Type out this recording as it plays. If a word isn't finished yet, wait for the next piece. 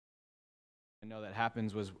I know that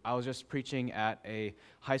happens was I was just preaching at a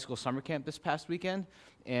high school summer camp this past weekend,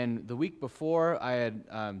 and the week before I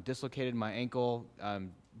had dislocated my ankle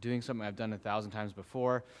doing something I've done 1,000 times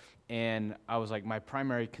before, and I was like, my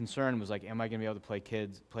primary concern was like, am I going to be able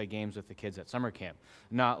to play games with the kids at summer camp?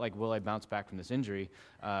 Not like, will I bounce back from this injury,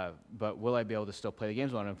 but will I be able to still play the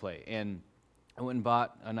games I want to play? And I went and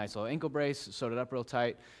bought a nice little ankle brace, sewed it up real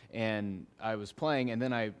tight, and I was playing, and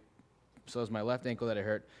then so it was my left ankle that I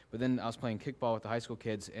hurt, but then I was playing kickball with the high school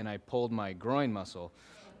kids, and I pulled my groin muscle,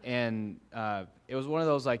 and it was one of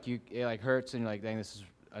those, like, it like hurts, and you're like, dang, this is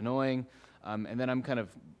annoying, and then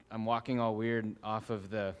I'm walking all weird off of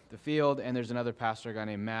the field, and there's another pastor, a guy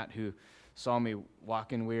named Matt, who saw me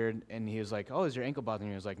walking weird, and he was like, oh, is your ankle bothering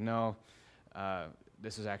you? I was like, no,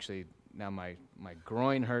 this is actually, now my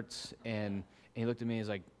groin hurts, and he looked at me, he's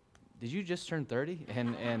like, did you just turn 30?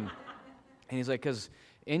 And he's like, because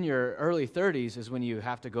in your early 30s is when you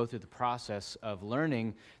have to go through the process of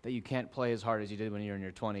learning that you can't play as hard as you did when you're in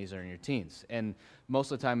your 20s or in your teens. And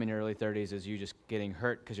most of the time in your early 30s is you just getting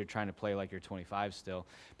hurt because you're trying to play like you're 25 still.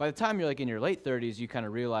 By the time you're like in your late 30s, you kind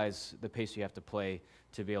of realize the pace you have to play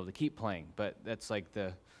to be able to keep playing. But that's like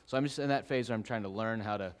so I'm just in that phase where I'm trying to learn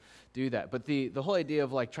how to do that. But the whole idea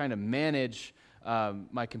of like trying to manage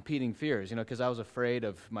my competing fears, because I was afraid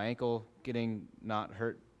of my ankle getting not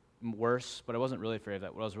hurt worse, but I wasn't really afraid of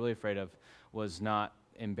that. What I was really afraid of was not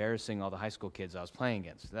embarrassing all the high school kids I was playing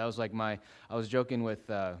against. That was like I was joking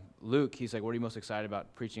with Luke. He's like, what are you most excited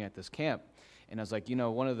about preaching at this camp? And I was like,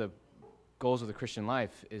 one of the goals of the Christian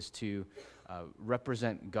life is to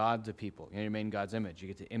represent God to people. You're made in God's image. You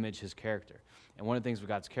get to image his character. And one of the things with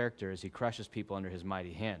God's character is he crushes people under his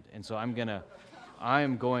mighty hand. And so I'm going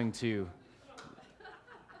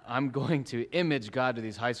to image God to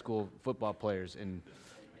these high school football players and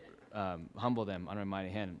humble them under my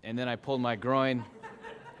mighty hand. And then I pulled my groin,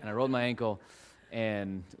 and I rolled my ankle,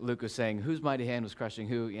 and Luke was saying, whose mighty hand was crushing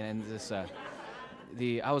who? And this, but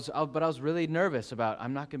I was really nervous about,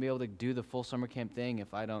 I'm not going to be able to do the full summer camp thing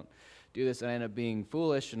if I don't do this. And I end up being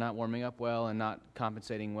foolish and not warming up well and not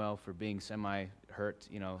compensating well for being semi-hurt,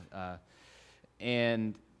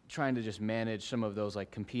 and trying to just manage some of those like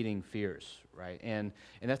competing fears, right? And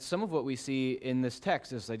that's some of what we see in this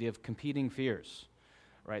text, this idea of competing fears.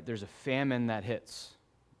 Right, there's a famine that hits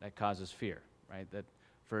that causes fear, right? That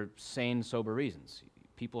for sane, sober reasons.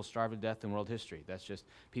 People starve to death in world history. That's just,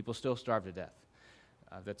 people still starve to death.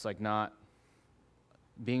 That's like not,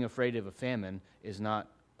 being afraid of a famine is not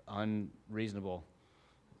unreasonable,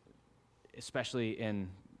 especially in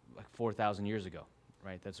like 4,000 years ago,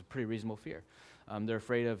 right? That's a pretty reasonable fear. They're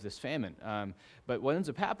afraid of this famine. But what ends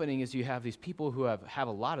up happening is you have these people who have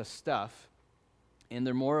a lot of stuff, and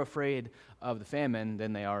they're more afraid of the famine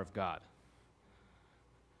than they are of God.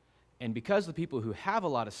 And because the people who have a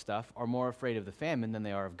lot of stuff are more afraid of the famine than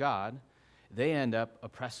they are of God, they end up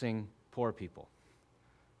oppressing poor people.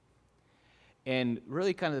 And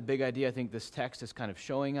really kind of the big idea I think this text is kind of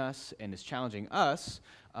showing us and is challenging us,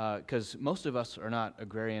 because most of us are not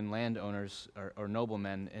agrarian landowners or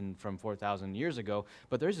noblemen from 4,000 years ago,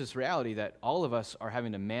 but there's this reality that all of us are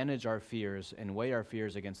having to manage our fears and weigh our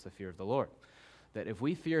fears against the fear of the Lord. That if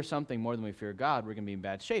we fear something more than we fear God, we're going to be in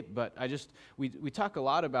bad shape. But we talk a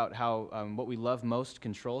lot about how what we love most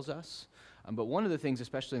controls us. But one of the things,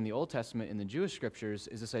 especially in the Old Testament, in the Jewish scriptures,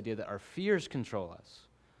 is this idea that our fears control us.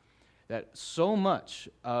 That so much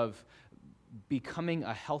of becoming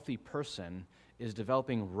a healthy person is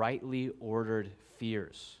developing rightly ordered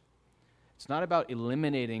fears. It's not about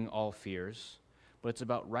eliminating all fears, but it's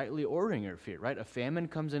about rightly ordering your fear, right? A famine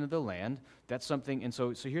comes into the land. That's something, and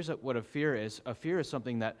so here's what a fear is. A fear is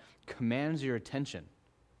something that commands your attention,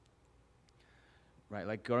 right?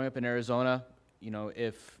 Like growing up in Arizona,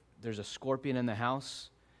 if there's a scorpion in the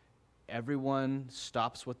house, everyone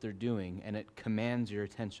stops what they're doing, and it commands your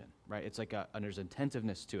attention, right? It's like there's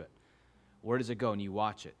attentiveness to it. Where does it go? And you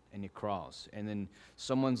watch it, and it crawls. And then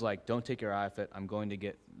someone's like, don't take your eye off it, I'm going to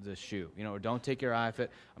get the shoe. Or don't take your eye off it,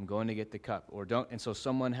 I'm going to get the cup. Or don't. And so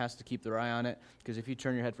someone has to keep their eye on it, because if you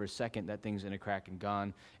turn your head for a second, that thing's in a crack and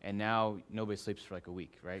gone. And now nobody sleeps for like a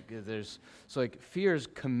week, right? So fears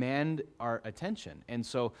command our attention. And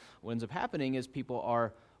so what ends up happening is people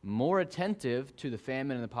are more attentive to the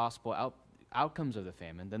famine and the possible outcomes of the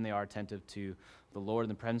famine than they are attentive to the Lord and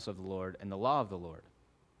the presence of the Lord and the law of the Lord.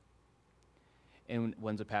 And what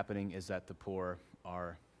ends up happening is that the poor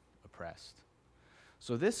are oppressed.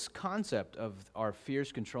 So this concept of our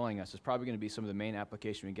fears controlling us is probably going to be some of the main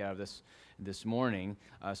application we get out of this morning.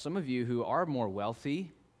 Some of you who are more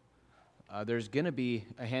wealthy, there's going to be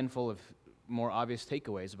a handful of more obvious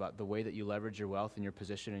takeaways about the way that you leverage your wealth and your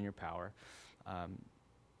position and your power.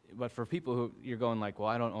 But for people who you're going like, well,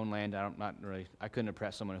 I don't own land, I couldn't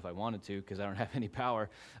oppress someone if I wanted to because I don't have any power.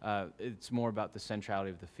 It's more about the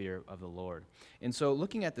centrality of the fear of the Lord. And so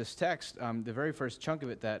looking at this text, the very first chunk of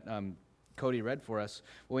it that Cody read for us,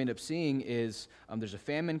 what we end up seeing is there's a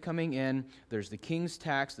famine coming in, there's the king's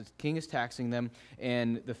tax, the king is taxing them,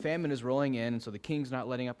 and the famine is rolling in, and so the king's not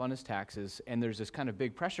letting up on his taxes, and there's this kind of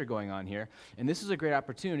big pressure going on here. And this is a great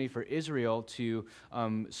opportunity for Israel to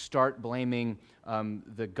start blaming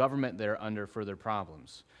the government they're under for their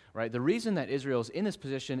problems. Right? The reason that Israel's in this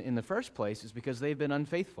position in the first place is because they've been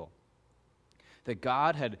unfaithful. That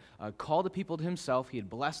God had called the people to himself. He had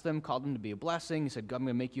blessed them, called them to be a blessing. He said, God, I'm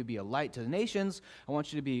going to make you be a light to the nations. I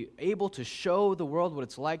want you to be able to show the world what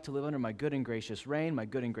it's like to live under my good and gracious reign, my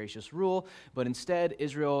good and gracious rule. But instead,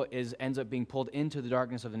 Israel ends up being pulled into the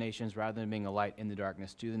darkness of the nations rather than being a light in the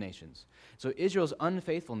darkness to the nations. So Israel's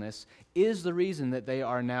unfaithfulness is the reason that they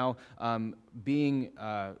are now being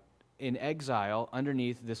in exile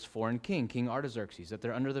underneath this foreign king, King Artaxerxes, that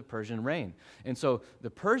they're under the Persian reign. And so the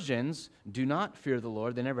Persians do not fear the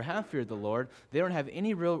Lord. They never have feared the Lord. They don't have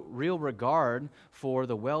any real regard for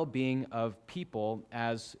the well-being of people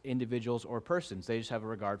as individuals or persons. They just have a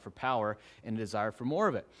regard for power and a desire for more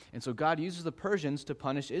of it. And so God uses the Persians to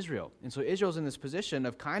punish Israel. And so Israel's in this position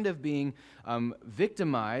of kind of being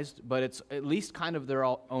victimized, but it's at least kind of their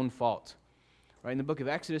own fault. Right, in the book of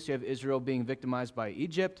Exodus, you have Israel being victimized by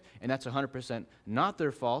Egypt, and that's 100% not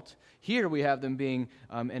their fault. Here we have them being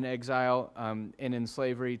in exile and in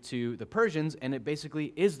slavery to the Persians, and it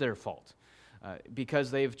basically is their fault because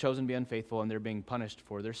they've chosen to be unfaithful and they're being punished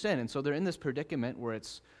for their sin. And so they're in this predicament where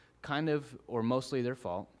it's kind of or mostly their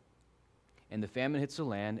fault. And the famine hits the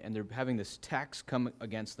land, and they're having this tax come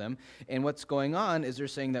against them. And what's going on is they're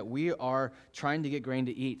saying that we are trying to get grain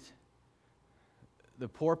to eat. The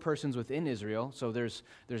poor persons within Israel, so there's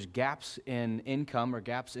gaps in income or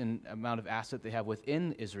gaps in amount of asset they have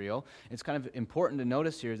within Israel. It's kind of important to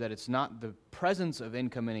notice here that it's not the presence of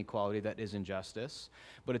income inequality that is injustice,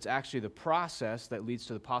 but it's actually the process that leads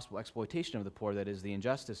to the possible exploitation of the poor that is the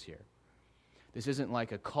injustice here. This isn't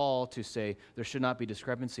like a call to say there should not be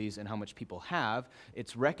discrepancies in how much people have.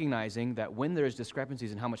 It's recognizing that when there's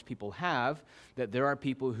discrepancies in how much people have, that there are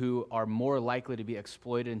people who are more likely to be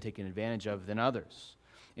exploited and taken advantage of than others.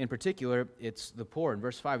 In particular, it's the poor. In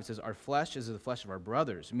verse 5, it says, our flesh is the flesh of our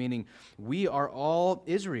brothers, meaning we are all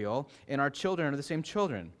Israel, and our children are the same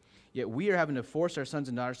children. Yet we are having to force our sons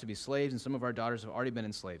and daughters to be slaves, and some of our daughters have already been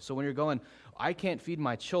enslaved. So when you're going, I can't feed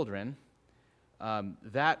my children,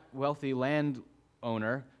 that wealthy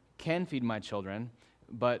landowner can feed my children,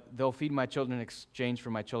 but they'll feed my children in exchange for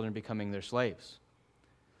my children becoming their slaves.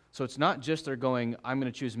 So it's not just they're going, I'm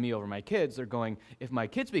going to choose me over my kids. They're going, if my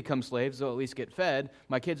kids become slaves, they'll at least get fed.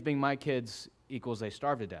 My kids being my kids equals they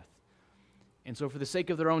starve to death. And so for the sake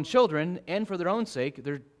of their own children and for their own sake,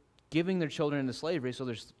 they're giving their children into slavery so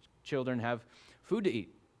their children have food to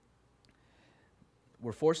eat.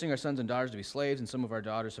 We're forcing our sons and daughters to be slaves, and some of our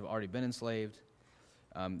daughters have already been enslaved.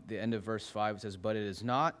 The end of verse 5 says, but it is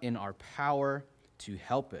not in our power to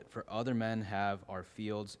help it, for other men have our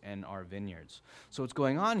fields and our vineyards. So what's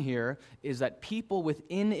going on here is that people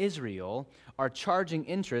within Israel are charging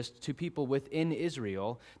interest to people within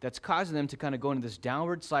Israel that's causing them to kind of go into this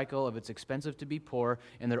downward cycle of it's expensive to be poor,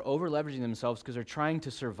 and they're over-leveraging themselves because they're trying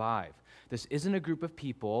to survive. This isn't a group of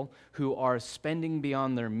people who are spending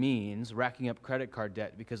beyond their means, racking up credit card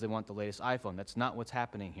debt because they want the latest iPhone. That's not what's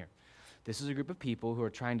happening here. This is a group of people who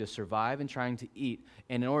are trying to survive and trying to eat,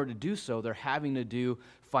 and in order to do so, they're having to do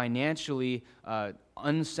financially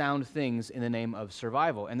unsound things in the name of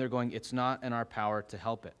survival, and they're going, it's not in our power to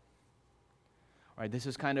help it. All right, this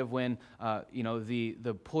is kind of when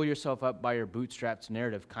the pull yourself up by your bootstraps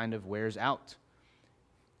narrative kind of wears out.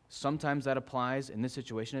 Sometimes that applies. In this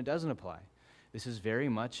situation, it doesn't apply. This is very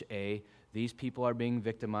much these people are being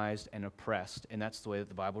victimized and oppressed, and that's the way that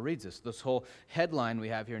the Bible reads this. This whole headline we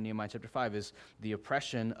have here in Nehemiah chapter 5 is the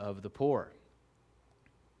oppression of the poor.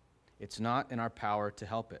 It's not in our power to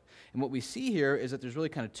help it. And what we see here is that there's really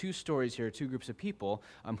kind of two stories here, two groups of people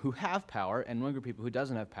who have power and one group of people who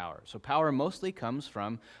doesn't have power. So power mostly comes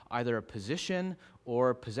from either a position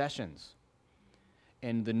or possessions.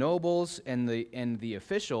 And the nobles and the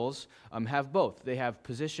officials have both. They have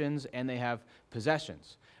positions and they have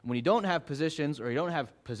possessions. When you don't have positions or you don't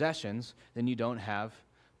have possessions, then you don't have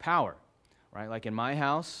power, right? Like in my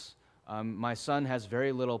house, my son has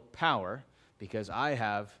very little power because I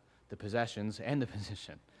have the possessions and the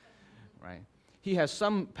position, right? He has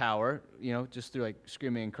some power, just through like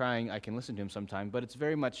screaming and crying. I can listen to him sometime, but it's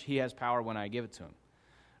very much he has power when I give it to him,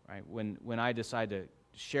 right? When I decide to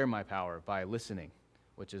share my power by listening,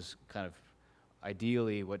 which is kind of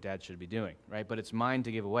ideally what dad should be doing, right? But it's mine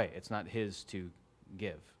to give away. It's not his to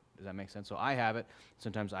give. Does that make sense? So I have it.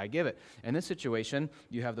 Sometimes I give it. In this situation,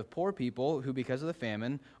 you have the poor people who, because of the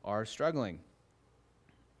famine, are struggling.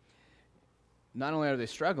 Not only are they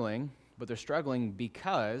struggling, but they're struggling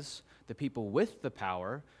because the people with the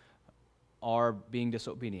power are being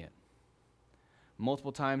disobedient.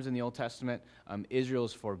 Multiple times in the Old Testament, Israel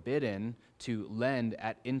is forbidden to lend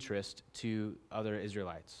at interest to other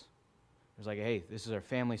Israelites. It's like, hey, this is our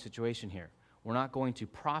family situation here. We're not going to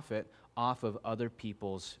profit off of other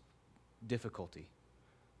people's difficulty.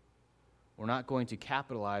 We're not going to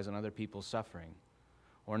capitalize on other people's suffering.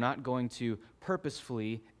 We're not going to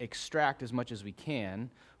purposefully extract as much as we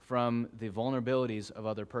can from the vulnerabilities of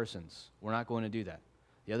other persons. We're not going to do that.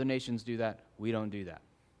 The other nations do that. We don't do that.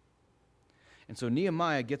 And so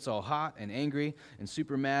Nehemiah gets all hot and angry and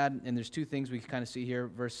super mad, and there's two things we can kind of see here.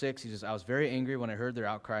 Verse 6, he says, I was very angry when I heard their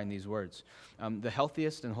outcry in these words. The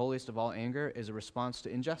healthiest and holiest of all anger is a response to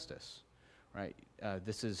injustice, right?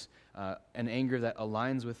 This is an anger that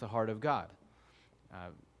aligns with the heart of God.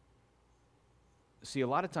 See, a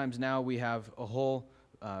lot of times now we have a whole,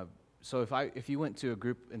 so if you went to a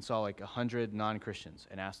group and saw like 100 non-Christians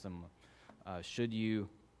and asked them, should you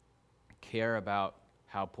care about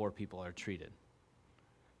how poor people are treated?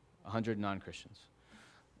 100 non-Christians.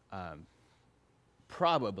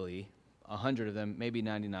 Probably 100 of them, maybe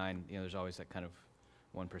 99, there's always that kind of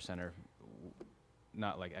 1%er,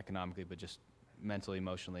 not like economically, but just mentally,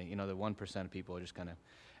 emotionally. The 1% of people are just kind of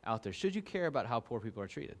out there. Should you care about how poor people are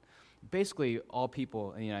treated? Basically, all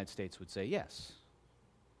people in the United States would say yes.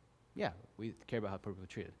 Yeah, we care about how poor people are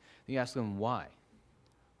treated. Then you ask them why.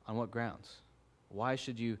 On what grounds? Why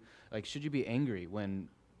should you be angry when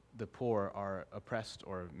the poor are oppressed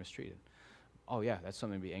or mistreated? Oh yeah, that's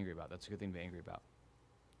something to be angry about. That's a good thing to be angry about.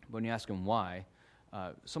 But when you ask them why,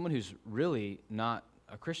 someone who's really not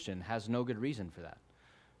a Christian has no good reason for that.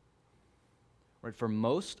 Right? For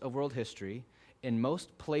most of world history, in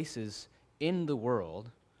most places in the world,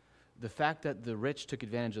 the fact that the rich took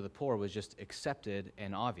advantage of the poor was just accepted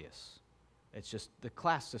and obvious. It's just the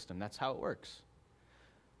class system. That's how it works.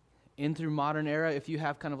 In through modern era, if you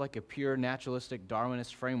have kind of like a pure naturalistic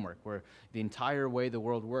Darwinist framework where the entire way the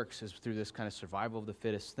world works is through this kind of survival of the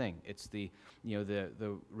fittest thing. It's the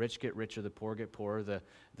rich get richer, the poor get poorer, the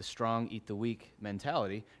strong eat the weak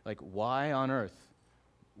mentality. Like, why on earth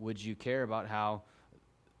would you care about how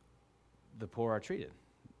the poor are treated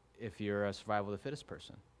if you're a survival of the fittest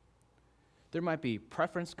person? There might be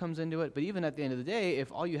preference comes into it, but even at the end of the day,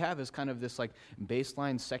 if all you have is kind of this like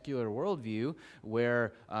baseline secular worldview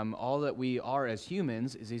where all that we are as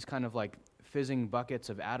humans is these kind of like fizzing buckets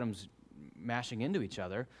of atoms mashing into each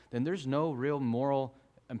other, then there's no real moral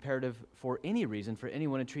imperative for any reason for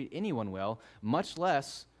anyone to treat anyone well, much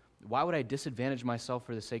less why would I disadvantage myself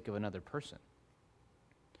for the sake of another person?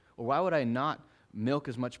 Or why would I not milk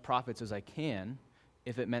as much profits as I can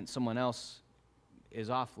if it meant someone else is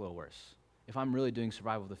off a little worse? If I'm really doing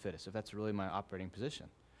survival of the fittest, if that's really my operating position.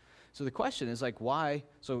 So the question is like, why?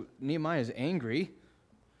 So Nehemiah is angry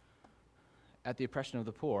at the oppression of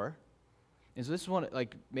the poor. And so this is one,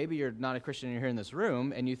 like, maybe you're not a Christian and you're here in this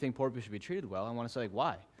room and you think poor people should be treated well. I want to say, like,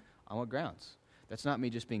 why? On what grounds? That's not me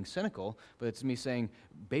just being cynical, but it's me saying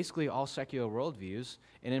basically all secular worldviews,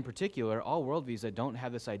 and in particular, all worldviews that don't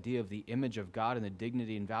have this idea of the image of God and the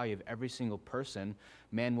dignity and value of every single person,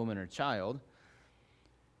 man, woman, or child.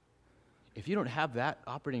 If you don't have that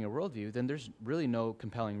operating a worldview, then there's really no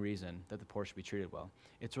compelling reason that the poor should be treated well.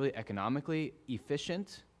 It's really economically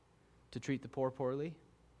efficient to treat the poor poorly.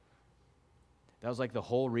 That was like the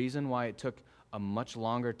whole reason why it took a much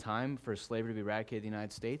longer time for slavery to be eradicated in the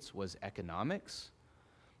United States was economics.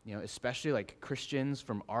 Especially like Christians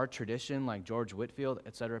from our tradition, like George Whitefield,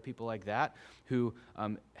 et cetera, people like that, who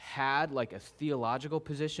had like a theological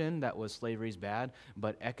position that was slavery's bad,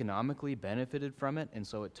 but economically benefited from it, and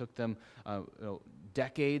so it took them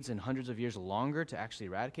decades and hundreds of years longer to actually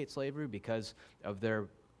eradicate slavery because of their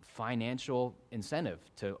financial incentive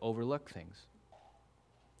to overlook things.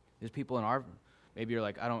 There's people maybe you're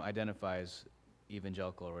like, I don't identify as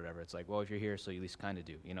evangelical or whatever. It's like, well, if you're here, so you at least kind of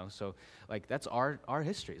do, So, like, that's our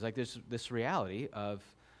history. It's like there's this reality of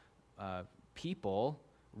people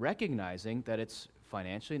recognizing that it's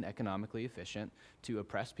financially and economically efficient to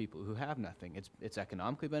oppress people who have nothing. It's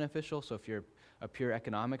economically beneficial, so if you're a pure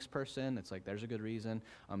economics person, it's like there's a good reason.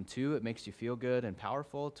 Two, it makes you feel good and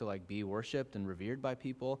powerful to, like, be worshipped and revered by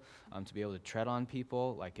people, to be able to tread on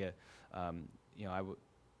people. Like,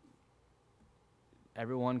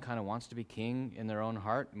 everyone kind of wants to be king in their own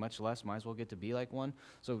heart, much less might as well get to be like one.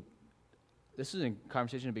 So this is a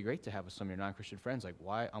conversation that'd be great to have with some of your non-Christian friends. Like,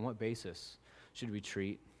 why, on what basis should we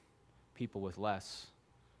treat people with less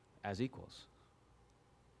as equals?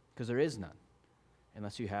 Because there is none,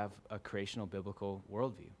 unless you have a creational biblical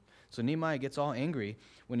worldview. So Nehemiah gets all angry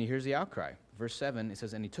when he hears the outcry. Verse 7, it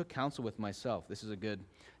says, and he took counsel with myself. This is a good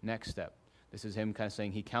next step. This is him kind of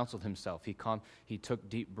saying he counseled himself. He took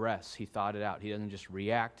deep breaths. He thought it out. He doesn't just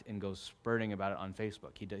react and go spurting about it on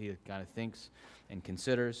Facebook. He kind of thinks and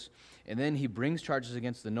considers. And then he brings charges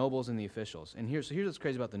against the nobles and the officials. And here's what's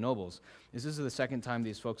crazy about the nobles, is this is the second time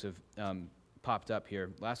these folks have popped up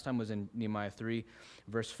here. Last time was in Nehemiah 3,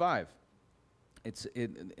 verse 5. It's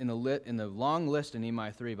in the long list in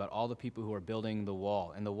Nehemiah 3 about all the people who are building the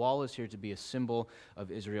wall. And the wall is here to be a symbol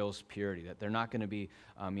of Israel's purity, that they're not going to be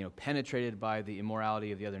penetrated by the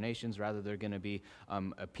immorality of the other nations. Rather, they're going to be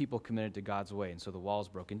a people committed to God's way. And so the wall is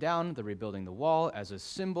broken down. They're rebuilding the wall as a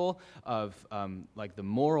symbol of like the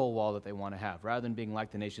moral wall that they want to have. Rather than being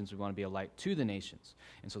like the nations, we want to be a light to the nations.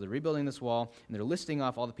 And so they're rebuilding this wall, and they're listing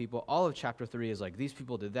off all the people. All of chapter 3 is like, these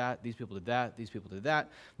people did that, these people did that, these people did that.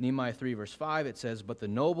 Nehemiah 3, verse 5, it says, but the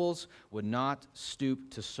nobles would not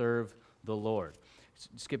stoop to serve the Lord.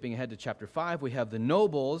 Skipping ahead to chapter 5, we have the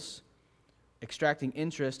nobles extracting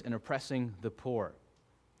interest and oppressing the poor.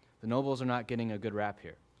 The nobles are not getting a good rap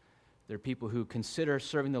here. They're people who consider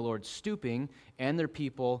serving the Lord stooping, and they're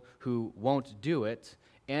people who won't do it,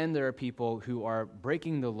 and there are people who are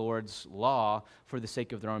breaking the Lord's law for the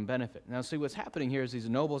sake of their own benefit. Now, see, what's happening here is these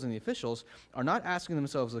nobles and the officials are not asking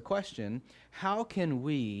themselves the question, how can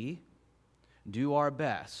we do our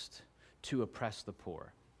best to oppress the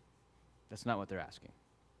poor? That's not what they're asking.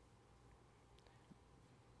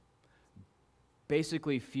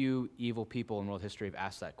 Basically, few evil people in world history have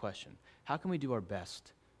asked that question. How can we do our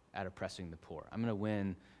best at oppressing the poor? I'm going to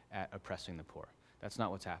win at oppressing the poor. That's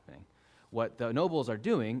not what's happening. What the nobles are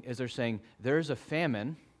doing is they're saying, there's a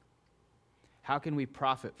famine. How can we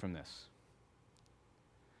profit from this?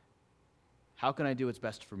 How can I do what's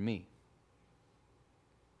best for me?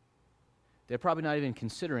 They're probably not even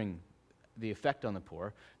considering the effect on the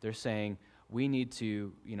poor. They're saying, we need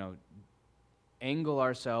to, angle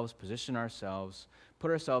ourselves, position ourselves, put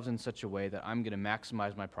ourselves in such a way that I'm going to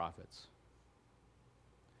maximize my profits.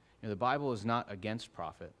 The Bible is not against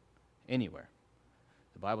profit anywhere.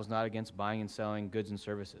 The Bible is not against buying and selling goods and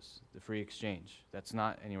services, the free exchange. That's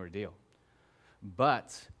not anywhere deal.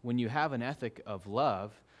 But when you have an ethic of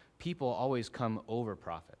love, people always come over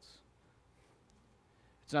profits.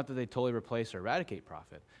 It's not that they totally replace or eradicate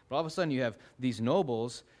profit, but all of a sudden you have these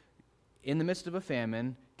nobles in the midst of a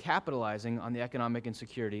famine capitalizing on the economic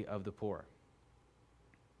insecurity of the poor.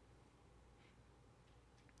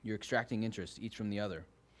 You're extracting interest, each from the other.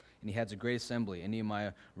 And he has a great assembly, and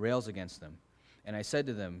Nehemiah rails against them. And I said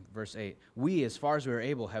to them, verse 8, we, as far as we are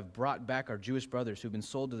able, have brought back our Jewish brothers who have been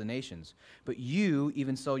sold to the nations. But you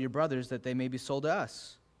even sell your brothers that they may be sold to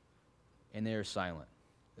us. And they are silent.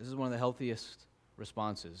 This is one of the healthiest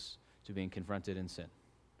responses to being confronted in sin.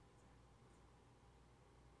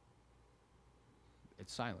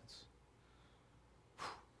 It's silence.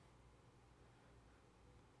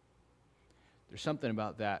 There's something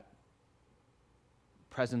about that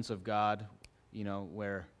presence of God,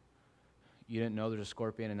 where you didn't know there's a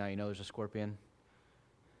scorpion and now you know there's a scorpion.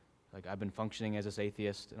 Like, I've been functioning as this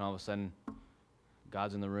atheist, and all of a sudden,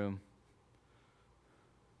 God's in the room.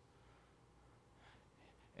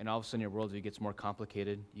 And all of a sudden, your worldview gets more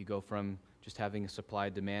complicated. You go from just having a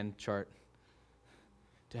supply-demand chart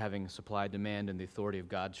to having a supply-demand and the authority of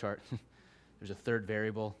God chart. There's a third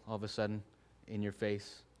variable all of a sudden in your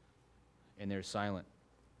face, and they're silent.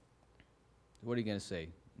 What are you going to say?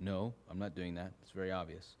 No, I'm not doing that. It's very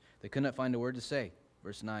obvious. They could not find a word to say.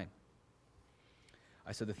 Verse 9.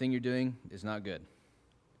 I said, the thing you're doing is not good.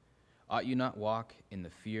 Ought you not walk in the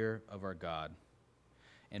fear of our God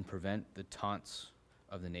and prevent the taunts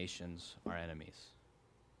of the nations, our enemies?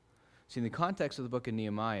 See, in the context of the book of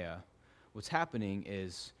Nehemiah, what's happening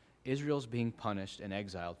is Israel's being punished and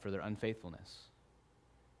exiled for their unfaithfulness.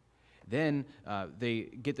 Then they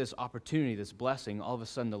get this opportunity, this blessing. All of a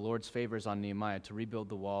sudden, the Lord's favor is on Nehemiah to rebuild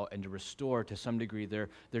the wall and to restore, to some degree, their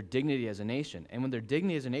dignity as a nation. And when their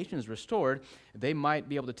dignity as a nation is restored, they might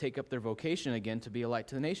be able to take up their vocation again to be a light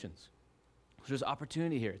to the nations. So there's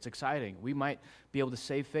opportunity here. It's exciting. We might be able to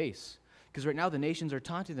save face. Because right now, the nations are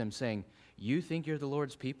taunting them, saying, you think you're the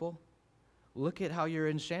Lord's people? Look at how you're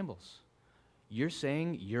in shambles. You're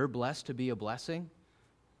saying you're blessed to be a blessing?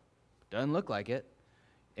 Doesn't look like it.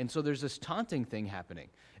 And so there's this taunting thing happening.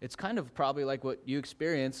 It's kind of probably like what you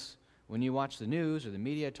experience when you watch the news or the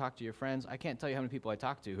media, talk to your friends. I can't tell you how many people I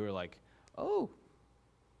talk to who are like, oh,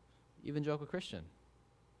 evangelical Christian.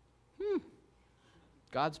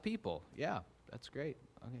 God's people. Yeah, that's great.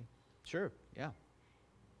 Okay. Sure, yeah.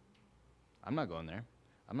 I'm not going there.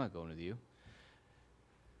 I'm not going with you.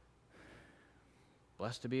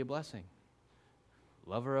 Blessed to be a blessing.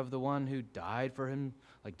 Lover of the one who died for him,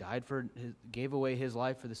 gave away his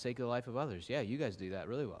life for the sake of the life of others. Yeah, you guys do that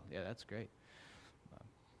really well. Yeah, that's great.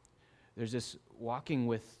 There's this walking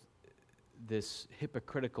with this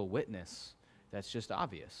hypocritical witness that's just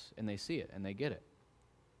obvious, and they see it, and they get it.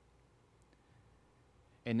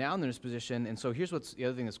 And now in this position, and so here's what's the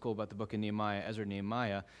other thing that's cool about the book of Nehemiah, Ezra,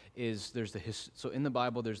 Nehemiah, is so in the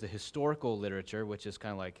Bible there's the historical literature, which is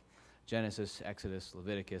kind of like Genesis, Exodus,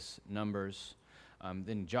 Leviticus, Numbers,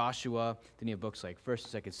 then Joshua, then you have books like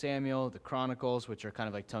 1st and 2nd Samuel, the Chronicles, which are kind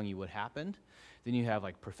of like telling you what happened. Then you have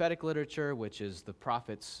like prophetic literature, which is the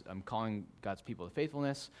prophets calling God's people to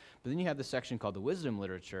faithfulness. But then you have the section called the wisdom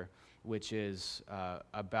literature, which is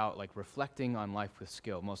about like reflecting on life with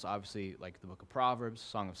skill. Most obviously like the book of Proverbs,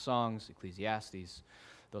 Song of Songs, Ecclesiastes,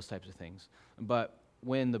 those types of things. But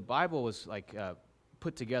when the Bible was like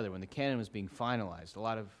put together, when the canon was being finalized, a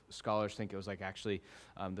lot of scholars think it was like actually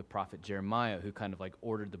the prophet Jeremiah who kind of like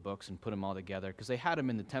ordered the books and put them all together, because they had them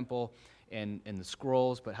in the temple and in the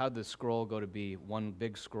scrolls, but how did the scroll go to be one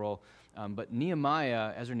big scroll? But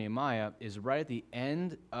Nehemiah, Ezra Nehemiah, is right at the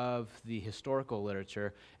end of the historical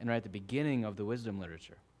literature and right at the beginning of the wisdom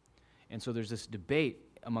literature. And so there's this debate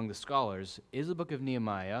among the scholars, is the book of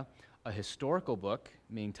Nehemiah a historical book,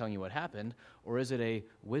 meaning telling you what happened, or is it a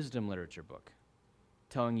wisdom literature book,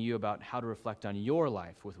 telling you about how to reflect on your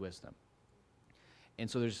life with wisdom? And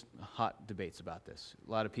so there's hot debates about this.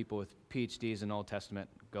 A lot of people with PhDs in Old Testament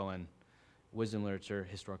going wisdom literature,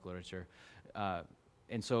 historical literature.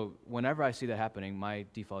 And so whenever I see that happening, my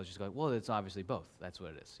default is just going, well, it's obviously both. That's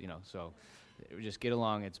what it is, So just get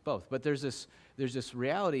along, it's both. But there's this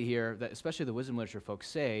reality here that especially the wisdom literature folks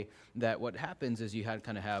say that what happens is you have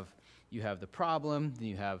the problem, then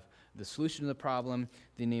you have the solution to the problem.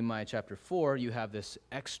 Then in Nehemiah chapter 4, you have this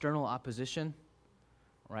external opposition,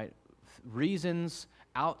 right? Reasons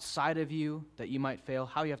outside of you that you might fail,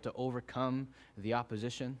 how you have to overcome the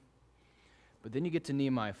opposition. But then you get to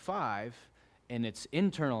Nehemiah 5, and it's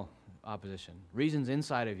internal opposition, reasons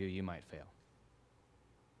inside of you might fail.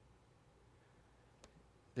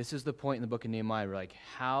 This is the point in the book of Nehemiah where, like,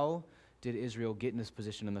 how did Israel get in this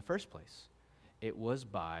position in the first place? It was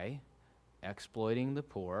by exploiting the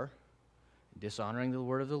poor, dishonoring the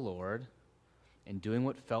word of the Lord, and doing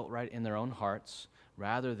what felt right in their own hearts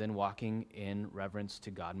rather than walking in reverence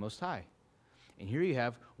to God Most High. And here you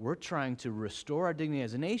have, we're trying to restore our dignity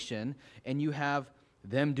as a nation, and you have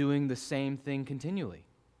them doing the same thing continually.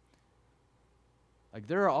 Like,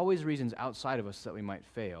 there are always reasons outside of us that we might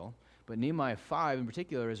fail, but Nehemiah 5 in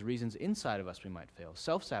particular is reasons inside of us we might fail.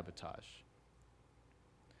 Self-sabotage.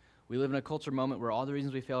 We live in a culture moment where all the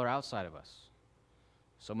reasons we fail are outside of us.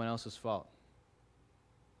 Someone else's fault.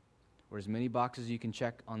 Where as many boxes you can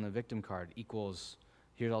check on the victim card equals,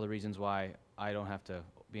 here's all the reasons why I don't have to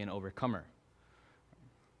be an overcomer.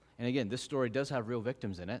 And again, this story does have real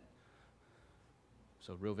victims in it.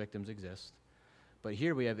 So real victims exist. But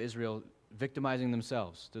here we have Israel victimizing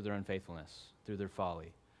themselves through their unfaithfulness, through their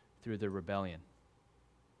folly, through their rebellion.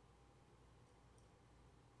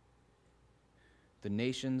 The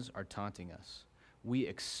nations are taunting us. We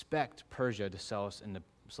expect Persia to sell us into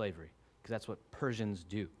slavery, because that's what Persians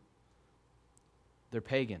do. They're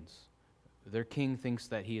pagans. Their king thinks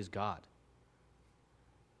that he is God.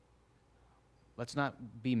 Let's not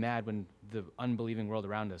be mad when the unbelieving world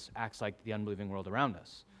around us acts like the unbelieving world around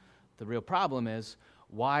us. The real problem is,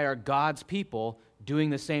 why are God's people doing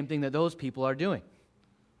the same thing that those people are doing?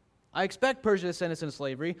 I expect Persia to send us into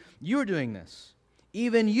slavery. You're doing this.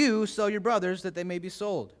 Even you sell your brothers that they may be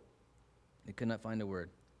sold. They could not find a word.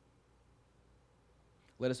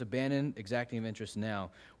 Let us abandon exacting of interest now.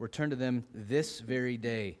 Return to them this very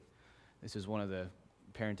day. This is one of the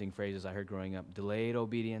parenting phrases I heard growing up. Delayed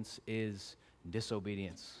obedience is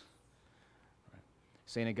disobedience.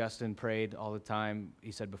 St. Augustine prayed all the time.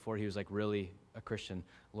 He said before he was like really a Christian,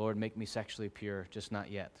 Lord, make me sexually pure, just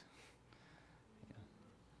not yet.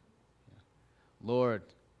 Lord,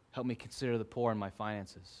 help me consider the poor in my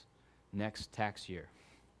finances next tax year,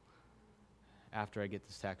 after I get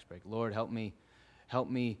this tax break. Lord, help me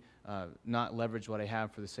not leverage what I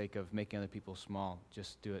have for the sake of making other people small.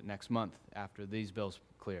 Just do it next month after these bills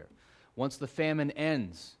clear. Once the famine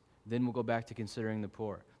ends, then we'll go back to considering the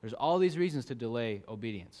poor. There's all these reasons to delay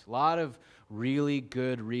obedience. A lot of really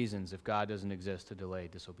good reasons, if God doesn't exist, to delay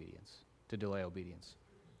disobedience, to delay obedience.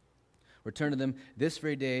 Return to them this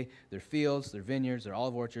very day, their fields, their vineyards, their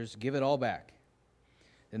olive orchards, give it all back.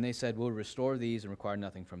 Then they said, we'll restore these and require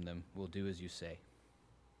nothing from them. We'll do as you say.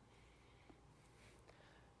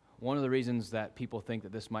 one of the reasons that people think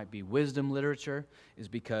that this might be wisdom literature is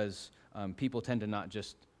because people tend to not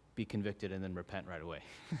just be convicted and then repent right away.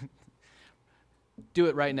 Do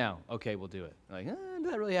it right now. Okay, we'll do it. Like, did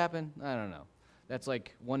that really happen? I don't know. That's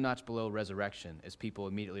like one notch below resurrection, is people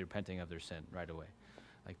immediately repenting of their sin right away.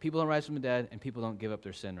 Like, people don't rise from the dead, and people don't give up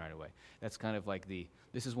their sin right away. That's kind of like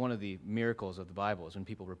this is one of the miracles of the Bible, is when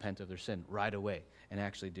people repent of their sin right away and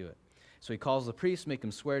actually do it. So he calls the priests, make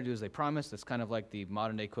them swear to do as they promised. That's kind of like the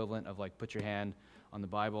modern-day equivalent of, like, put your hand on the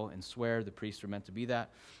Bible and swear. The priests are meant to be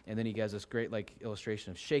that. And then he gives this great, like,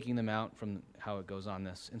 illustration of shaking them out from how it goes on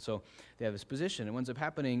this. And so they have this position. And what ends up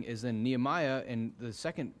happening is then Nehemiah, and the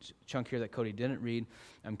second chunk here that Cody didn't read,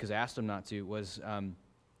 because I asked him not to, was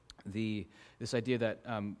this idea that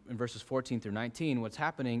in verses 14 through 19, what's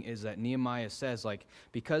happening is that Nehemiah says, like,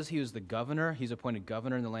 because he was the governor, he's appointed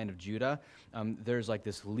governor in the land of Judah, there's like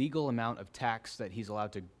this legal amount of tax that he's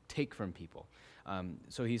allowed to take from people.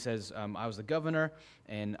 So he says, I was the governor,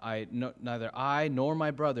 and neither I nor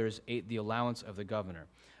my brothers ate the allowance of the governor.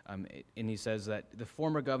 And he says that the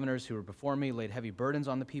former governors who were before me laid heavy burdens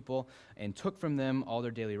on the people and took from them all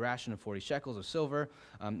their daily ration of 40 shekels of silver,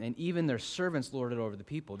 and even their servants lorded over the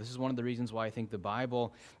people. This is one of the reasons why I think the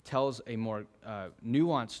Bible tells a more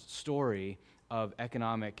nuanced story of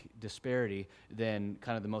economic disparity than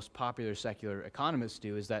kind of the most popular secular economists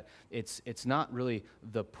do, is that it's not really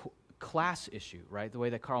the class issue, right? The way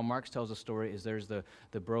that Karl Marx tells the story is there's the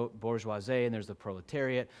bourgeoisie and there's the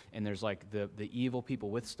proletariat, and there's like the evil people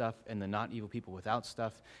with stuff and the not evil people without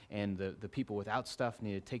stuff, and the people without stuff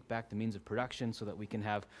need to take back the means of production so that we can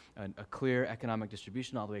have a clear economic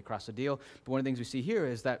distribution all the way across the deal. But one of the things we see here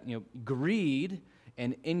is that, greed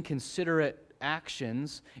and inconsiderate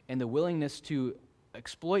actions and the willingness to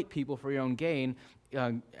exploit people for your own gain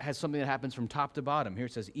has something that happens from top to bottom. Here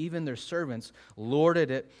it says, even their servants lorded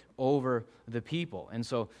it over the people. And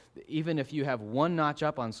so even if you have one notch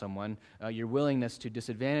up on someone, your willingness to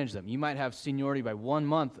disadvantage them. You might have seniority by 1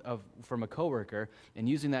 month from a coworker, and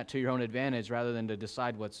using that to your own advantage rather than to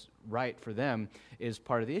decide what's right for them is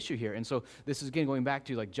part of the issue here. And so this is, again, going back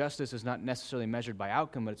to, like, justice is not necessarily measured by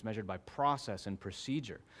outcome, but it's measured by process and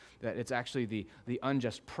procedure. That it's actually the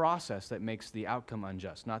unjust process that makes the outcome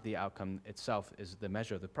unjust, not the outcome itself is the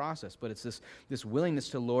measure of the process, but it's this willingness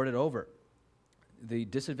to lord it over, the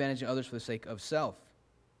disadvantaging others for the sake of self.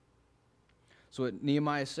 So what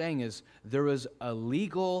Nehemiah is saying is there was a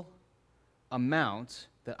legal amount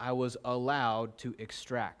that I was allowed to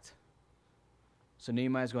extract. So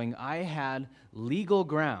Nehemiah is going, I had legal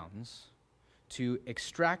grounds to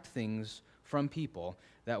extract things from people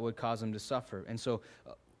that would cause them to suffer. And so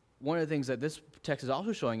one of the things that this text is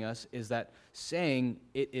also showing us is that saying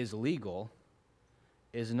it is legal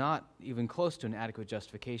is not even close to an adequate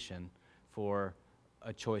justification for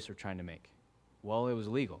a choice we're trying to make. Well, it was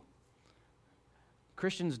legal.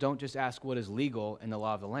 Christians don't just ask what is legal in the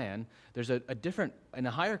law of the land. There's a different and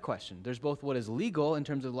a higher question. There's both what is legal in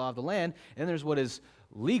terms of the law of the land, and there's what is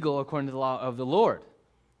legal according to the law of the Lord.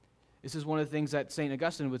 This is one of the things that St.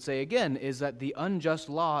 Augustine would say again, is that the unjust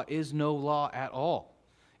law is no law at all.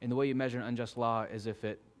 And the way you measure an unjust law is if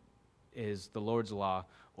it is the Lord's law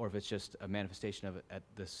or if it's just a manifestation of it at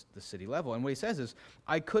the city level. And what he says is,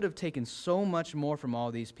 I could have taken so much more from all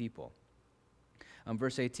these people.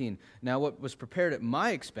 Verse 18, now what was prepared at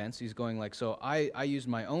my expense, he's going like, so I used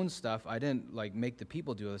my own stuff, I didn't like make the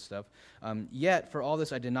people do this stuff, yet for all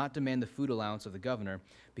this I did not demand the food allowance of the governor,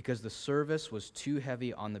 because the service was too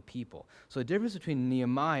heavy on the people. So the difference between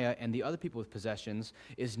Nehemiah and the other people with possessions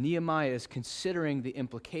is Nehemiah is considering the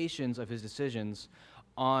implications of his decisions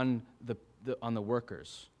on the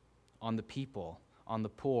workers, on the people, on the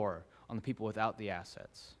poor, on the people without the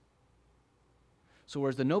assets. So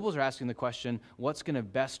whereas the nobles are asking the question, what's going to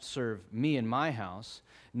best serve me and my house,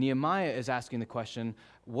 Nehemiah is asking the question,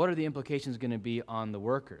 what are the implications going to be on the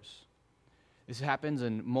workers? This happens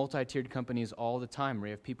in multi-tiered companies all the time, where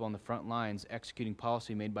you have people on the front lines executing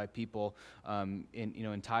policy made by people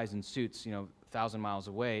in ties and suits, 1,000 miles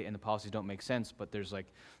away, and the policies don't make sense, but there's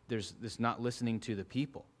this not listening to the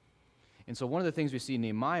people. And so one of the things we see in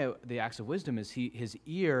Nehemiah, the acts of wisdom, is his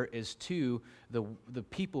ear is to the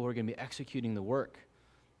people who are going to be executing the work.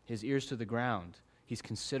 His ear's to the ground. He's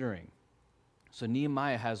considering. So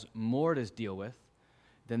Nehemiah has more to deal with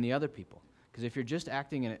than the other people. Because if you're just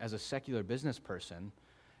acting as a secular business person,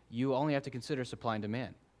 you only have to consider supply and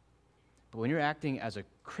demand. But when you're acting as a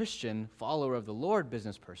Christian follower of the Lord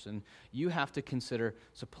business person, you have to consider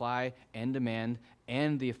supply and demand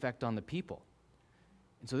and the effect on the people.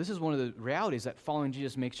 And so this is one of the realities that following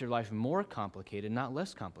Jesus makes your life more complicated, not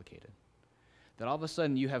less complicated. that all of a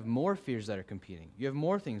sudden you have more fears that are competing. You have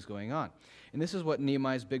more things going on. And this is what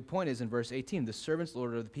Nehemiah's big point is in verse 18. The servants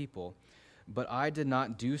Lord of the people, but I did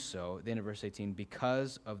not do so, at the end of verse 18,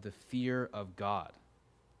 because of the fear of God.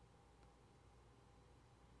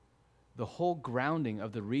 The whole grounding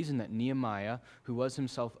of the reason that Nehemiah, who was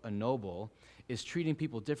himself a noble, is treating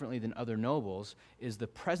people differently than other nobles is the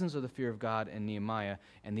presence of the fear of God in Nehemiah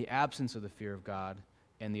and the absence of the fear of God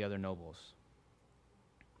in the other nobles.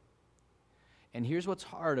 And here's what's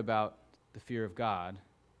hard about the fear of God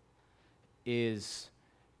is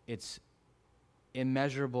it's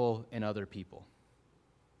immeasurable in other people.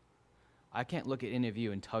 I can't look at any of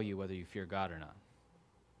you and tell you whether you fear God or not.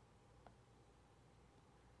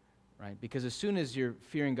 Right? Because as soon as you're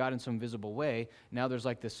fearing God in some visible way, now there's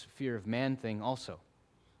like this fear of man thing also.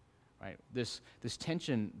 Right? This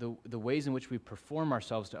tension, the ways in which we perform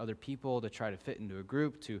ourselves to other people to try to fit into a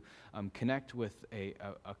group, to connect with a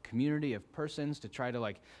community of persons, to try to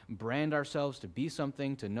like brand ourselves to be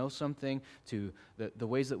something, to know something, to the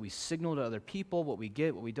ways that we signal to other people what we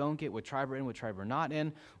get, what we don't get, what tribe we're in, what tribe we're not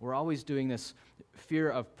in. We're always doing this fear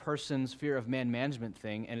of persons, fear of man management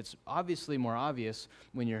thing, and it's obviously more obvious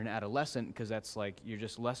when you're an adolescent because that's like you're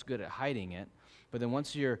just less good at hiding it. But then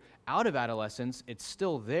once you're out of adolescence, it's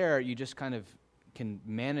still there. You just kind of can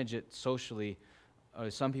manage it socially.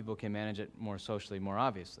 Some people can manage it more socially, more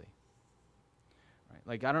obviously. Right?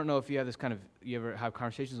 Like, I don't know if you have this kind of, you ever have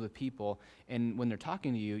conversations with people, and when they're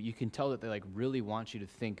talking to you, you can tell that they like really want you to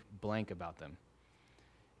think blank about them.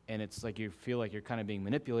 And it's like you feel like you're kind of being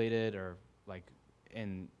manipulated or like,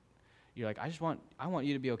 and you're like, I want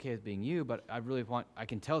you to be okay with being you, but I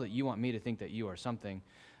can tell that you want me to think that you are something.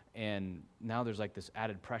 And now there's like this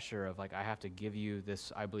added pressure of like, I have to give you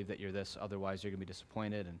this, I believe that you're this, otherwise you're going to be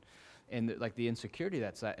disappointed. And like the insecurity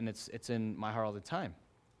that's that, and it's in my heart all the time.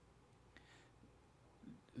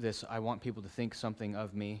 This, I want people to think something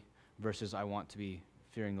of me versus I want to be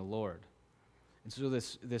fearing the Lord. And so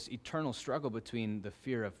this eternal struggle between the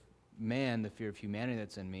fear of man, the fear of humanity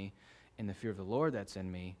that's in me, and the fear of the Lord that's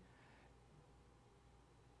in me.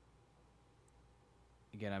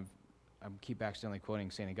 Again, I keep accidentally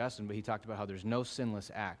quoting St. Augustine, but he talked about how there's no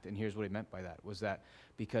sinless act, and here's what he meant by that, was that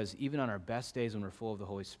because even on our best days when we're full of the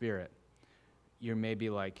Holy Spirit, you're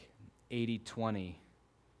maybe like 80-20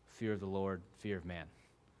 fear of the Lord, fear of man.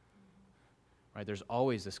 Right? There's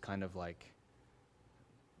always this kind of like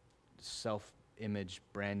self-image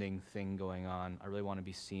branding thing going on. I really want to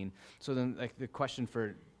be seen. So then like the question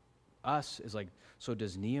for us is like, so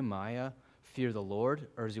does Nehemiah fear the Lord,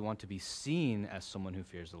 or does he want to be seen as someone who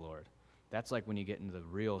fears the Lord? That's like when you get into the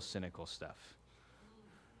real cynical stuff,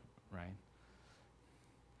 right?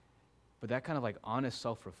 But that kind of like honest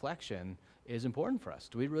self-reflection is important for us.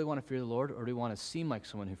 Do we really want to fear the Lord, or do we want to seem like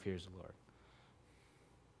someone who fears the Lord?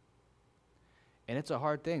 And it's a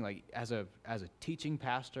hard thing. Like as a teaching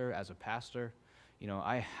pastor, as a pastor, you know,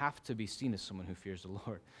 I have to be seen as someone who fears the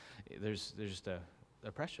Lord. There's just a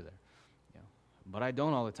pressure there, you know. But I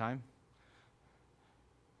don't all the time.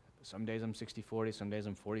 Some days I'm 60-40, some days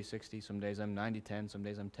I'm 40-60, some days I'm 90-10, some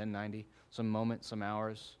days I'm 10-90, some moments, some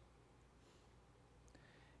hours.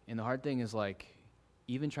 And the hard thing is like,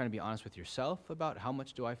 even trying to be honest with yourself about how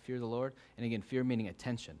much do I fear the Lord? And again, fear meaning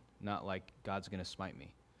attention, not like God's going to smite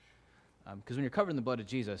me. Because when you're covered in the blood of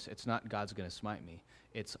Jesus, it's not God's going to smite me.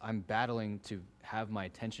 It's I'm battling to have my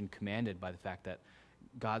attention commanded by the fact that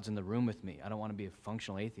God's in the room with me. I don't want to be a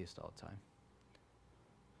functional atheist all the time.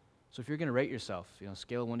 So if you're going to rate yourself, you know,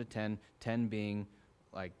 scale of 1 to 10, 10 being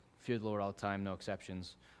like fear the Lord all the time, no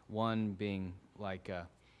exceptions. 1 being like,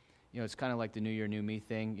 you know, it's kind of like the New Year, New Me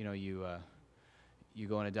thing. You know, you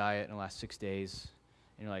go on a diet and it lasts 6 days,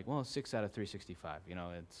 and you're like, well, 6 out of 365. You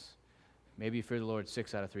know, it's maybe you fear the Lord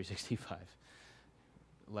 6 out of 365,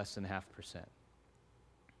 less than 0.5%. Or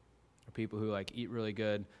people who like eat really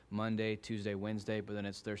good Monday, Tuesday, Wednesday, but then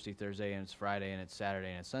it's Thursday, Thursday, and it's Friday, and it's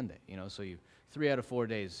Saturday, and it's Sunday. You know, so you 3 out of 4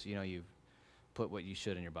 days, you know, you've put what you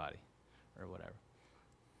should in your body, or whatever.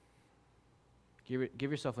 Give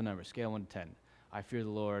yourself a number, scale 1 to 10. I fear the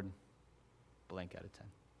Lord, blank out of 10.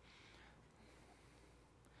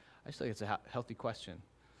 I just think it's a healthy question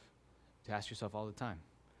to ask yourself all the time.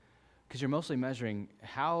 Because you're mostly measuring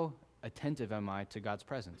how attentive am I to God's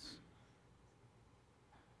presence.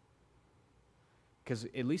 Because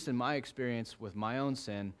at least in my experience with my own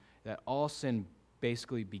sin, that all sin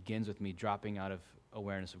basically begins with me dropping out of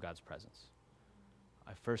awareness of God's presence.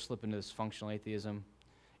 I first slip into this functional atheism,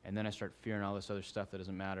 and then I start fearing all this other stuff that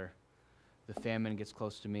doesn't matter. The famine gets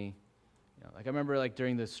close to me. You know, like I remember like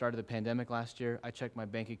during the start of the pandemic last year, I checked my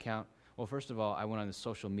bank account. Well, first of all, I went on this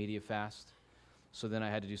social media fast, so then I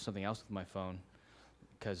had to do something else with my phone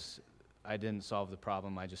because I didn't solve the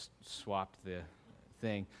problem. I just swapped the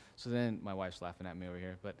thing. So then, my wife's laughing at me over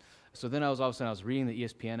here. But so then all of a sudden I was reading the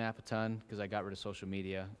ESPN app a ton because I got rid of social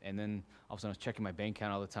media. And then all of a sudden I was checking my bank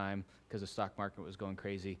account all the time because the stock market was going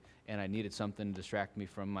crazy. And I needed something to distract me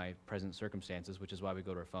from my present circumstances, which is why we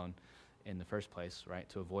go to our phone in the first place, right?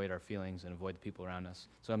 To avoid our feelings and avoid the people around us.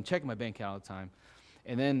 So I'm checking my bank account all the time.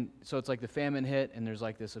 And then, so it's like the famine hit, and there's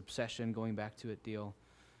like this obsession going back to it deal.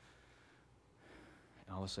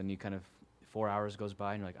 And all of a sudden you kind of, 4 hours goes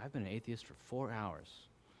by, and you're like, I've been an atheist for 4 hours.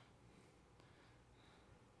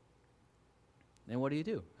 Then what do you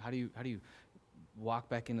do? How do you walk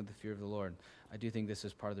back into the fear of the Lord? I do think this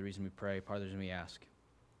is part of the reason we pray, part of the reason we ask.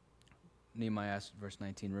 Nehemiah asks, verse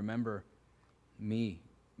 19, remember me,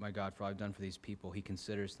 my God, for all I've done for these people. He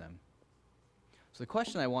considers them. So the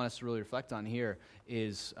question I want us to really reflect on here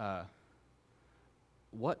is,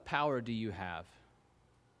 what power do you have?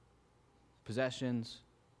 Possessions,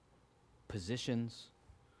 positions,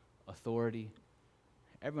 authority.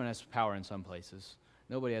 Everyone has power in some places.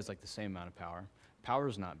 Nobody has like the same amount of power. Power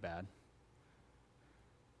is not bad.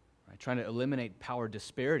 Right? Trying to eliminate power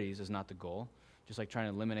disparities is not the goal. Just like trying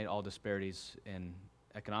to eliminate all disparities in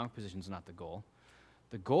economic positions is not the goal.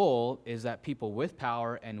 The goal is that people with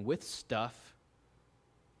power and with stuff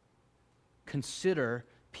consider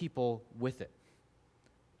people with it.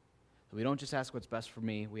 So we don't just ask what's best for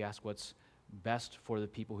me, we ask what's best for the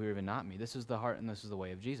people who are even not me. This is the heart and this is the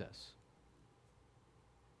way of Jesus.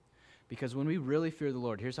 Because when we really fear the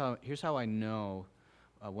Lord, here's how I know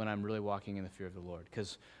when I'm really walking in the fear of the Lord.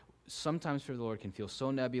 Because sometimes fear of the Lord can feel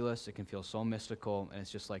so nebulous, it can feel so mystical, and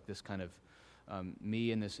it's just like this kind of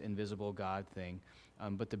me and this invisible God thing.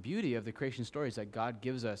 But the beauty of the creation story is that God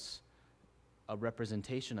gives us a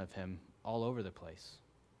representation of him all over the place.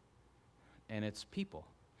 And it's people.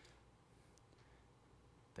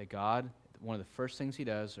 That God, one of the first things he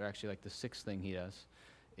does, or actually like the sixth thing he does,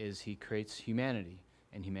 is he creates humanity.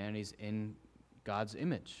 And humanity's in God's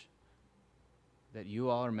image. That you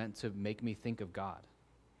all are meant to make me think of God.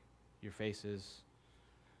 Your faces,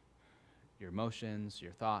 your emotions,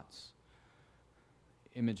 your thoughts.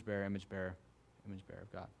 Image bearer, image bearer, image bearer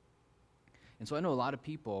of God. And so I know a lot of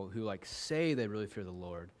people who like say they really fear the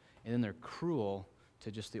Lord, and then they're cruel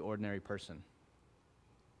to just the ordinary person.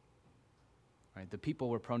 Right? The people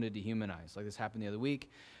we're prone to dehumanize. Like this happened the other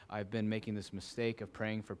week. I've been making this mistake of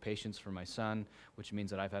praying for patience for my son, which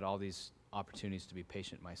means that I've had all these opportunities to be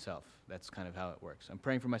patient myself. That's kind of how it works. I'm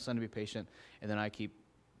praying for my son to be patient, and then I keep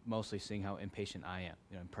mostly seeing how impatient I am.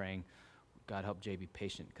 I'm praying, God help Jay be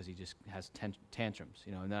patient because he just has tantrums.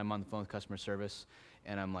 And then I'm on the phone with customer service,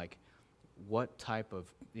 and I'm like, what type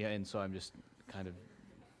of, and so I'm just kind of,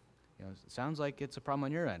 it sounds like it's a problem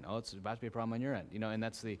on your end. Oh, it's about to be a problem on your end. And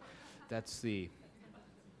that's the,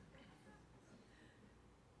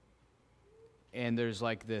 and there's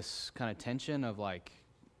like this kind of tension of like,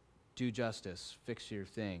 do justice, fix your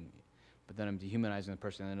thing, but then I'm dehumanizing the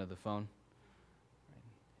person at the end of the phone. Right?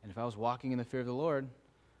 And if I was walking in the fear of the Lord,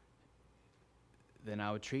 then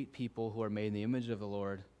I would treat people who are made in the image of the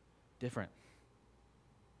Lord different.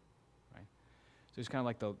 Right? So it's kind of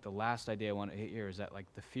like the last idea I want to hit here is that like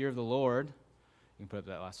the fear of the Lord, you can put up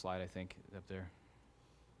that last slide, I think, up there.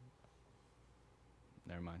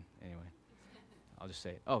 Never mind. Anyway, I'll just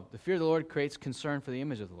say it. Oh, the fear of the Lord creates concern for the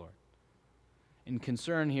image of the Lord. And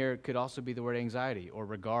concern here could also be the word anxiety or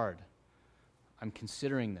regard. I'm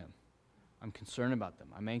considering them. I'm concerned about them.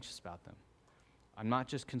 I'm anxious about them. I'm not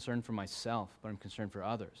just concerned for myself, but I'm concerned for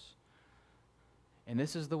others. And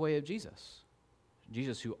this is the way of Jesus.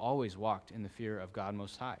 Jesus, who always walked in the fear of God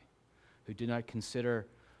Most High, who did not consider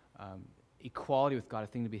equality with God a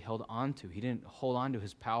thing to be held on to. He didn't hold on to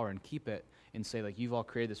his power and keep it and say, like, you've all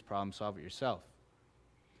created this problem, solve it yourself.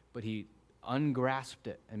 But he ungrasped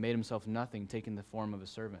it and made himself nothing, taking the form of a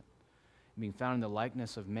servant. And being found in the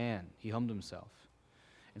likeness of man, he humbled himself.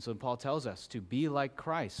 And so Paul tells us to be like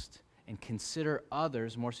Christ and consider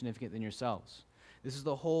others more significant than yourselves. This is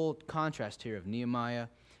the whole contrast here of Nehemiah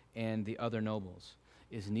and the other nobles.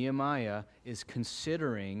 Nehemiah is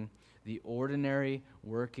considering the ordinary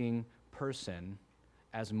working person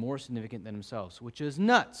as more significant than themselves, which is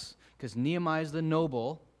nuts, because Nehemiah is the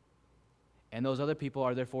noble, and those other people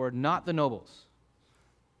are therefore not the nobles.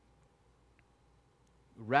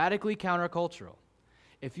 Radically countercultural.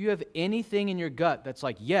 If you have anything in your gut that's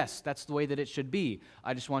like, yes, that's the way that it should be,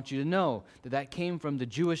 I just want you to know that that came from the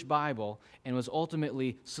Jewish Bible and was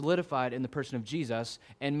ultimately solidified in the person of Jesus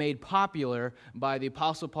and made popular by the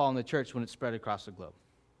Apostle Paul and the church when it spread across the globe.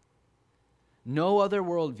 No other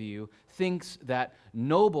worldview thinks that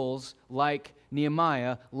nobles like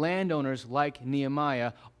Nehemiah, landowners like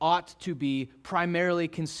Nehemiah, ought to be primarily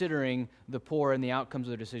considering the poor and the outcomes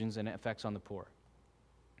of their decisions and effects on the poor.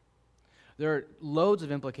 There are loads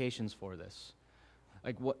of implications for this.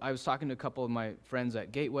 Like I was talking to a couple of my friends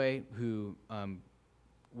at Gateway who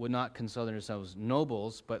would not consider themselves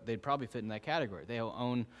nobles, but they'd probably fit in that category. They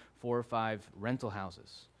own 4 or 5 rental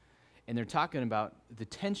houses. And they're talking about the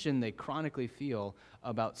tension they chronically feel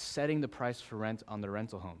about setting the price for rent on their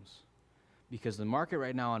rental homes. Because the market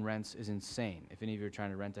right now on rents is insane. If any of you are trying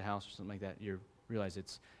to rent a house or something like that, you realize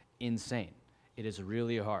it's insane. It is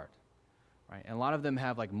really hard, right? And a lot of them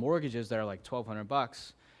have like mortgages that are like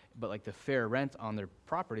 $1,200, but like the fair rent on their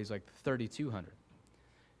property is like $3,200.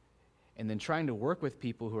 And then trying to work with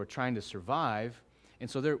people who are trying to survive. And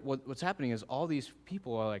so what's happening is all these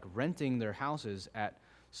people are like renting their houses at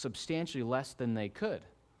substantially less than they could,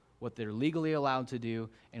 what they're legally allowed to do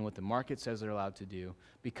and what the market says they're allowed to do,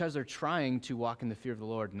 because they're trying to walk in the fear of the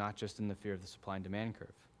Lord, not just in the fear of the supply and demand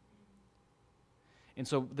curve. And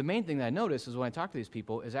so the main thing that I notice is when I talk to these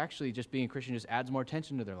people is actually just being a Christian just adds more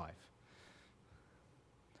tension to their life.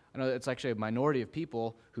 I know it's actually a minority of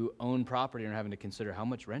people who own property and are having to consider how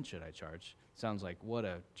much rent should I charge. Sounds like what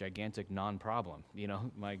a gigantic non-problem,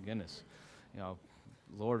 my goodness.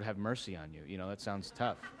 Lord have mercy on you. That sounds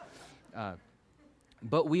tough.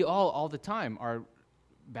 But we all the time are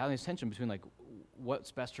battling this tension between like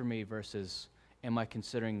what's best for me versus am I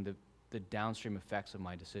considering the downstream effects of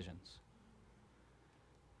my decisions.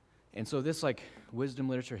 And so this like wisdom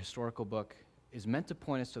literature historical book is meant to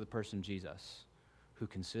point us to the person Jesus, who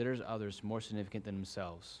considers others more significant than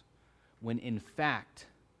themselves, when in fact,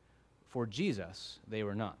 for Jesus, they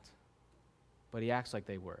were not. But he acts like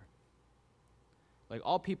they were. Like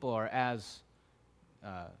all people are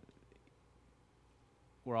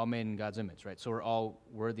we're all made in God's image, right? So we're all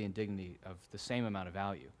worthy and dignity of the same amount of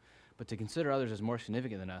value. But to consider others as more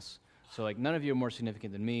significant than us, so like none of you are more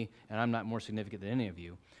significant than me, and I'm not more significant than any of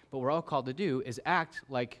you, but what we're all called to do is act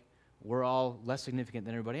like we're all less significant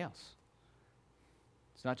than everybody else.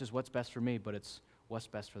 It's not just what's best for me, but it's what's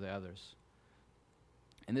best for the others.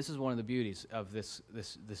 And this is one of the beauties of this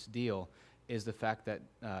deal, is the fact that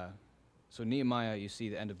so Nehemiah, you see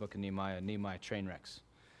the end of the book of Nehemiah train wrecks.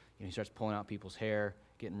 He starts pulling out people's hair,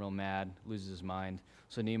 getting real mad, loses his mind.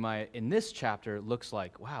 So Nehemiah, in this chapter, looks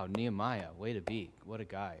like, wow, Nehemiah, way to be. What a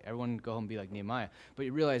guy. Everyone go home and be like Nehemiah. But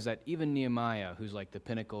you realize that even Nehemiah, who's like the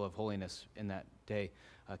pinnacle of holiness in that day,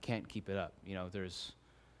 can't keep it up.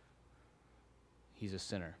 He's a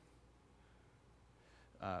sinner.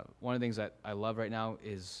 One of the things that I love right now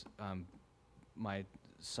is my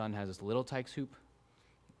son has this Little Tikes hoop.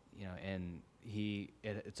 And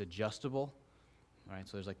it's adjustable, right?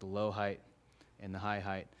 So there's like the low height and the high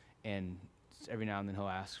height, and every now and then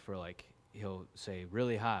he'll say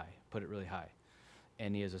really high, put it really high,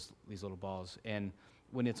 and he has these little balls. And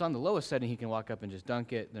when it's on the lowest setting, he can walk up and just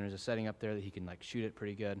dunk it. Then there's a setting up there that he can like shoot it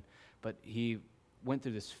pretty good. But he went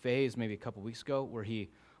through this phase maybe a couple weeks ago where he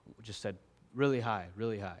just said really high,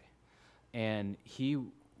 and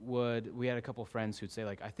we had a couple friends who'd say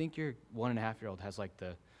like, I think your 1.5-year-old has like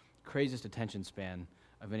the craziest attention span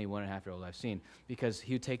of any 1.5-year-old I've seen, because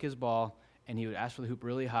he would take his ball and he would ask for the hoop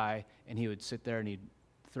really high, and he would sit there and he'd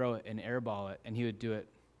throw it and airball it, and he would do it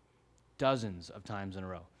dozens of times in a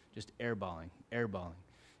row, just airballing.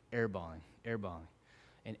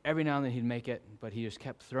 And every now and then he'd make it, but he just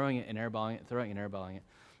kept throwing it and airballing it.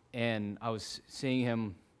 And I was seeing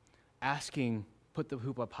him put the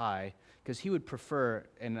hoop up high, because he would prefer,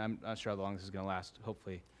 and I'm not sure how long this is going to last,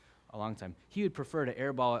 hopefully a long time, he would prefer to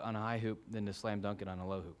airball it on a high hoop than to slam dunk it on a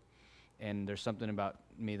low hoop. And there's something about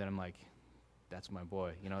me that I'm like, that's my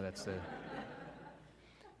boy, that's the,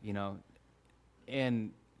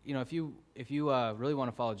 and, if you really want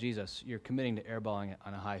to follow Jesus, you're committing to airballing it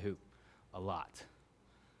on a high hoop a lot.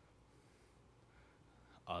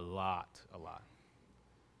 But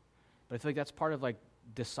I feel like that's part of like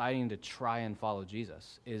deciding to try and follow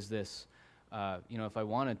Jesus, is this, if I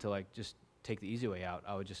wanted to like just take the easy way out,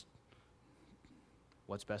 I would just,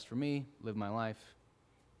 what's best for me, live my life,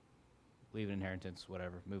 leave an inheritance,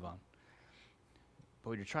 whatever, move on. But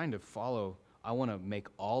when you're trying to follow, I want to make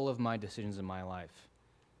all of my decisions in my life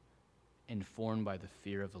informed by the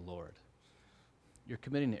fear of the Lord. You're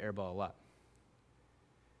committing to airball a lot.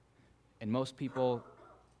 And most people,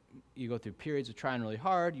 you go through periods of trying really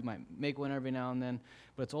hard, you might make one every now and then,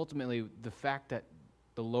 but it's ultimately the fact that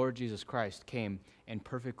the Lord Jesus Christ came and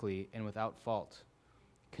perfectly and without fault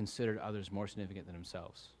considered others more significant than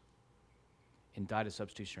themselves and died a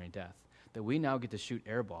substitutionary death, that we now get to shoot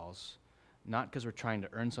air balls not because we're trying to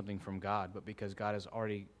earn something from God, but because God has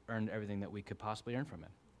already earned everything that we could possibly earn from him.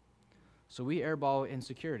 So we airball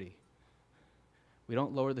insecurity. We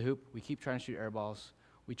don't lower the hoop. We keep trying to shoot airballs.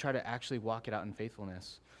 We try to actually walk it out in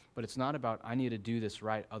faithfulness. But it's not about, I need to do this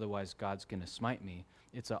right, otherwise God's going to smite me.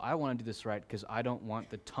 It's I want to do this right because I don't want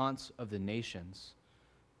the taunts of the nations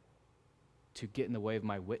to get in the way of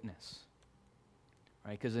my witness.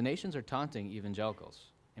 Right? Because the nations are taunting evangelicals.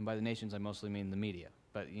 And by the nations, I mostly mean the media.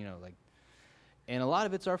 But, and a lot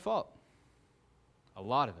of it's our fault. A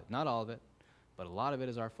lot of it. Not all of it, but a lot of it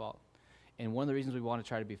is our fault. And one of the reasons we want to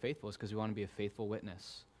try to be faithful is because we want to be a faithful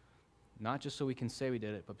witness. Not just so we can say we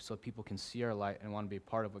did it, but so people can see our light and want to be a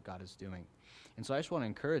part of what God is doing. And so I just want to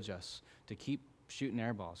encourage us to keep shooting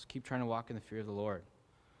airballs. Keep trying to walk in the fear of the Lord.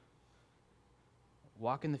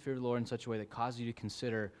 Walk in the fear of the Lord in such a way that causes you to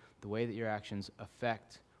consider the way that your actions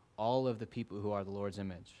affect all of the people who are the Lord's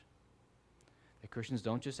image. That Christians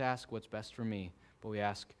don't just ask what's best for me, but we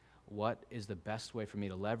ask what is the best way for me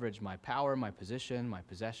to leverage my power, my position, my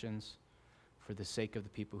possessions for the sake of the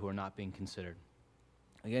people who are not being considered.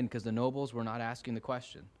 Again, because the nobles were not asking the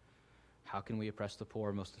question, how can we oppress the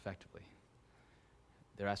poor most effectively?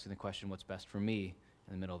 They're asking the question, what's best for me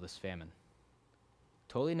in the middle of this famine?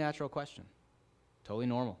 Totally natural question. Totally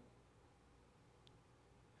normal.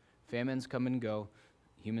 Famines come and go.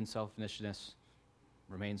 Human selfishness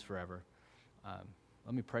remains forever.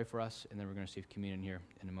 Let me pray for us, and then we're going to receive communion here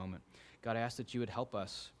in a moment. God, I ask that you would help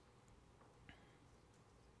us.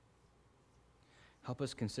 Help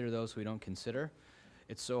us consider those who we don't consider.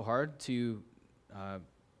 It's so hard to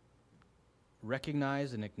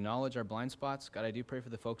recognize and acknowledge our blind spots. God, I do pray for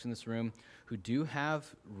the folks in this room who do have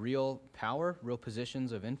real power, real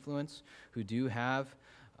positions of influence, who do have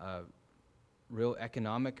real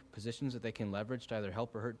economic positions that they can leverage to either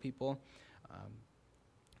help or hurt people,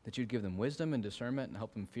 that you'd give them wisdom and discernment and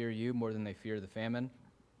help them fear you more than they fear the famine.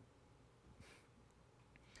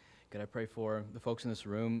 God, I pray for the folks in this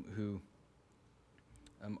room who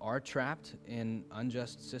are trapped in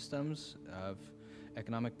unjust systems of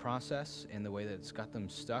economic process and the way that it's got them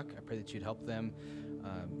stuck. I pray that you'd help them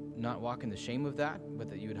not walk in the shame of that, but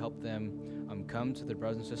that you would help them come to their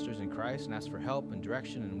brothers and sisters in Christ and ask for help and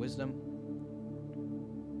direction and wisdom.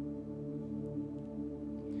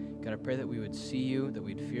 God, I pray that we would see you, that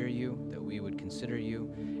we'd fear you, that we would consider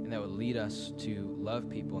you, and that would lead us to love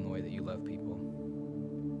people in the way that you love people.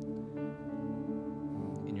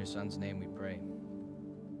 In your Son's name we pray.